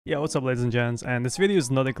Yeah, what's up ladies and gents, and this video is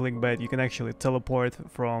not a clickbait. You can actually teleport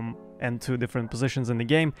from and to different positions in the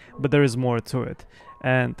game, but there is more to it.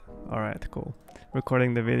 And alright, cool.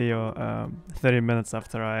 Recording the video 30 minutes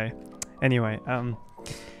after I... Anyway,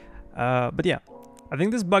 but yeah, I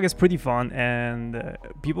think this bug is pretty fun and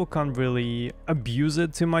people can't really abuse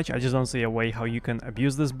it too much. I just don't see a way how you can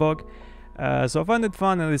abuse this bug. So I find it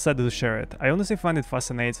fun and I decided to share it. I honestly find it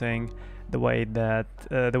fascinating the way that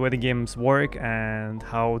the games work and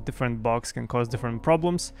how different bugs can cause different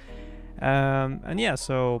problems. And yeah,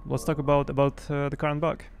 so let's talk about the current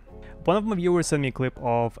bug. One of my viewers sent me a clip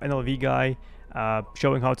of NLV guy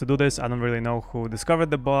showing how to do this. I don't really know who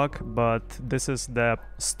discovered the bug, but this is the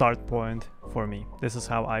start point for me. This is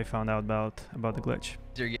how I found out about the glitch.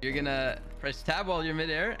 You're gonna press tab while you're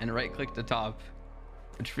midair and right click the top,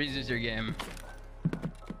 which freezes your game.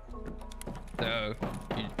 So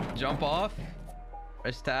you jump off,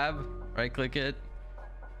 press tab, right click it,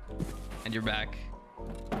 and you're back.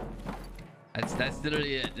 That's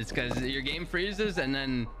literally it. It's because your game freezes and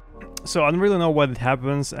then... So I don't really know what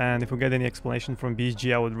happens, and if we get any explanation from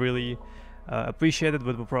BSG, I would really appreciate it,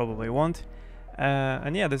 but we probably won't.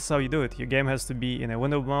 And yeah, this is how you do it. Your game has to be in a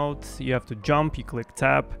window mode. You have to jump, you click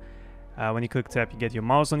tab. When you click tab, you get your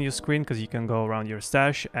mouse on your screen because you can go around your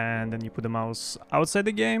stash, and then you put the mouse outside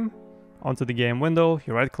the game, onto the game window,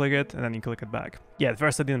 you right click it, and then you click it back. Yeah, at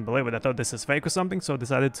first I didn't believe it. I thought this is fake or something, so I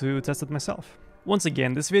decided to test it myself. Once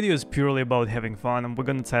again, this video is purely about having fun, and we're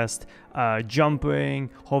gonna test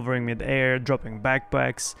jumping, hovering mid-air, dropping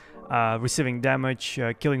backpacks, receiving damage,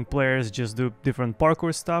 killing players, just do different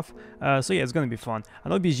parkour stuff. So yeah, it's gonna be fun. I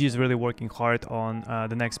know BSG is really working hard on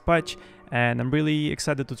the next patch, and I'm really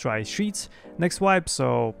excited to try Streets next wipe,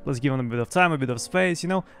 so let's give them a bit of time, a bit of space, you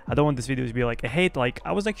know. I don't want this video to be like a hate, like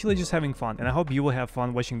I was actually just having fun, and I hope you will have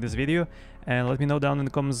fun watching this video, and let me know down in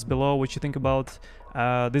the comments below what you think about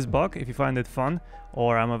this bug, if you find it fun,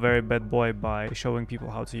 or I'm a very bad boy by showing people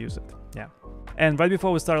how to use it. Yeah. And right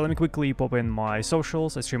before we start, let me quickly pop in my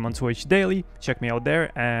socials. I stream on Twitch daily, check me out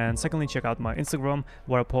there, and secondly check out my Instagram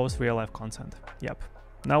where I post real life content. Yep.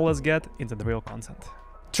 Now let's get into the real content.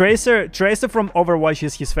 Tracer from Overwatch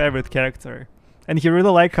is his favorite character, and he really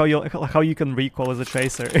like how you can recall as a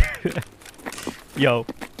Tracer. Yo.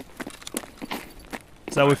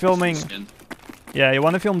 So we're filming. Yeah, you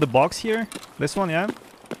want to film the box here? This one, yeah?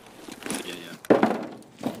 Yeah.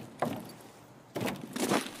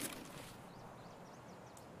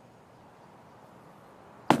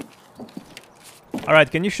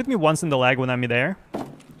 Alright, can you shoot me once in the leg when I'm midair?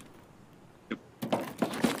 Yep.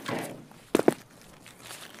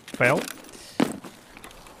 Fail.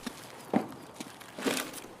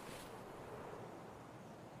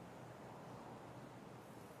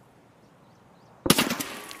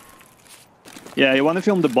 Yeah, you want to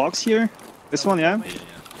film the box here? This one, yeah?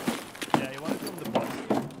 Yeah, you want to film the box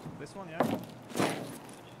here? This one, yeah?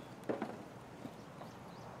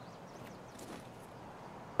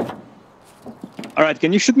 Alright,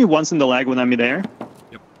 can you shoot me once in the leg when I'm midair?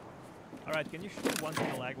 Yep. Alright, can you shoot me once in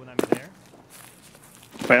the leg when I'm midair?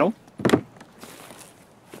 Fail.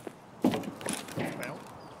 Fail.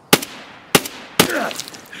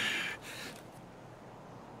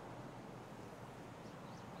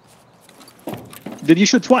 Did you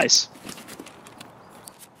shoot twice?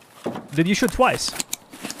 Did you shoot twice?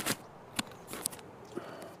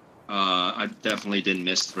 I definitely didn't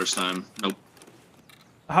miss the first time. Nope.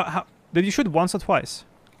 How did you shoot once or twice?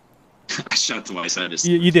 I shot twice. I just.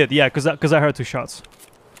 You did, yeah, because I heard 2 shots.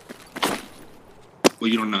 Well,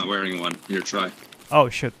 you're not wearing one. Here, try. Oh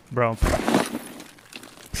shit, bro.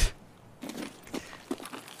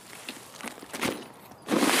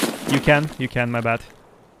 You can, my bad.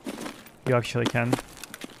 You actually can.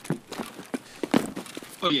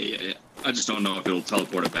 Oh yeah. I just don't know if it'll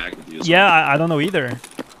teleport it back with you. Yeah, I don't know either.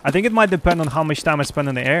 I think it might depend on how much time I spend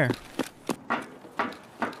in the air.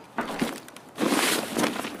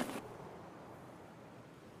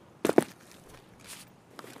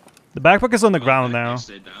 The backpack is on the ground now.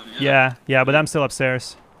 Down, Yeah, but I'm still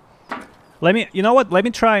upstairs. You know what? Let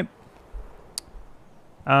me try.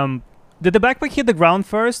 Did the backpack hit the ground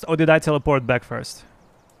first, or did I teleport back first?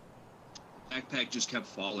 Backpack just kept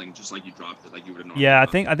falling, just like you dropped it, like you would have. Yeah, I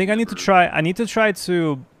think I need to try. I need to try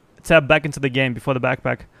to tap back into the game before the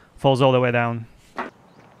backpack falls all the way down.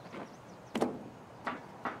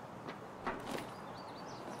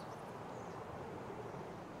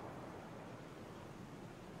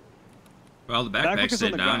 Well, the backpack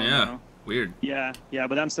stayed down. Yeah, now. Weird. Yeah,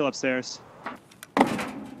 but I'm still upstairs.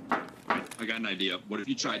 I got an idea. What if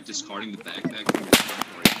you tried discarding the backpack from your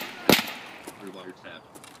inventory while you're tapped?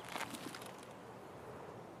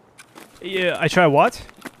 Yeah, I try what?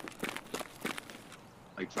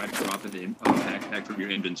 try to drop an backpack from your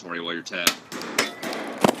inventory while you're tapped.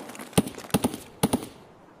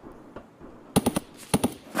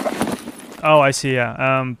 Oh, I see. Yeah.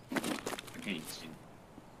 I can't even see.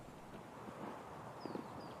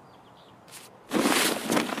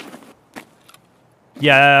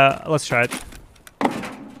 Yeah. Let's try it.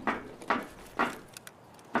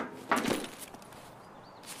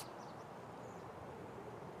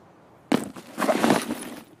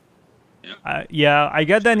 Yeah, I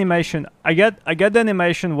get the animation. I get the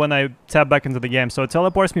animation when I tap back into the game. So it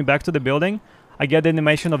teleports me back to the building. I get the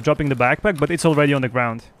animation of dropping the backpack, but it's already on the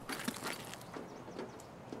ground.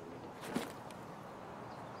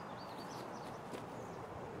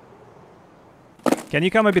 Can you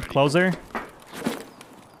come a bit closer?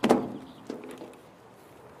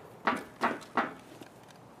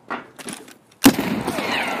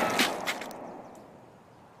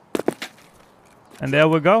 And there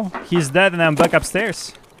we go. He's dead and I'm back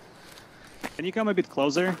upstairs. Can you come a bit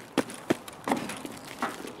closer?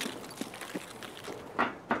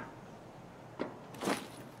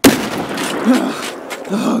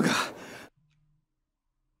 Oh, God.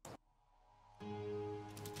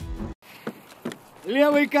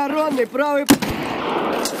 Левый коронный, правый...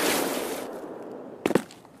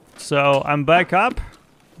 So I'm back up.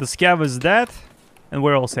 The scav is dead. And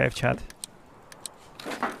we're all safe, chat.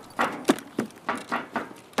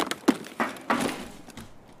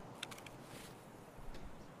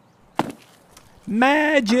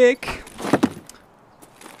 Magic!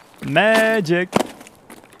 Magic!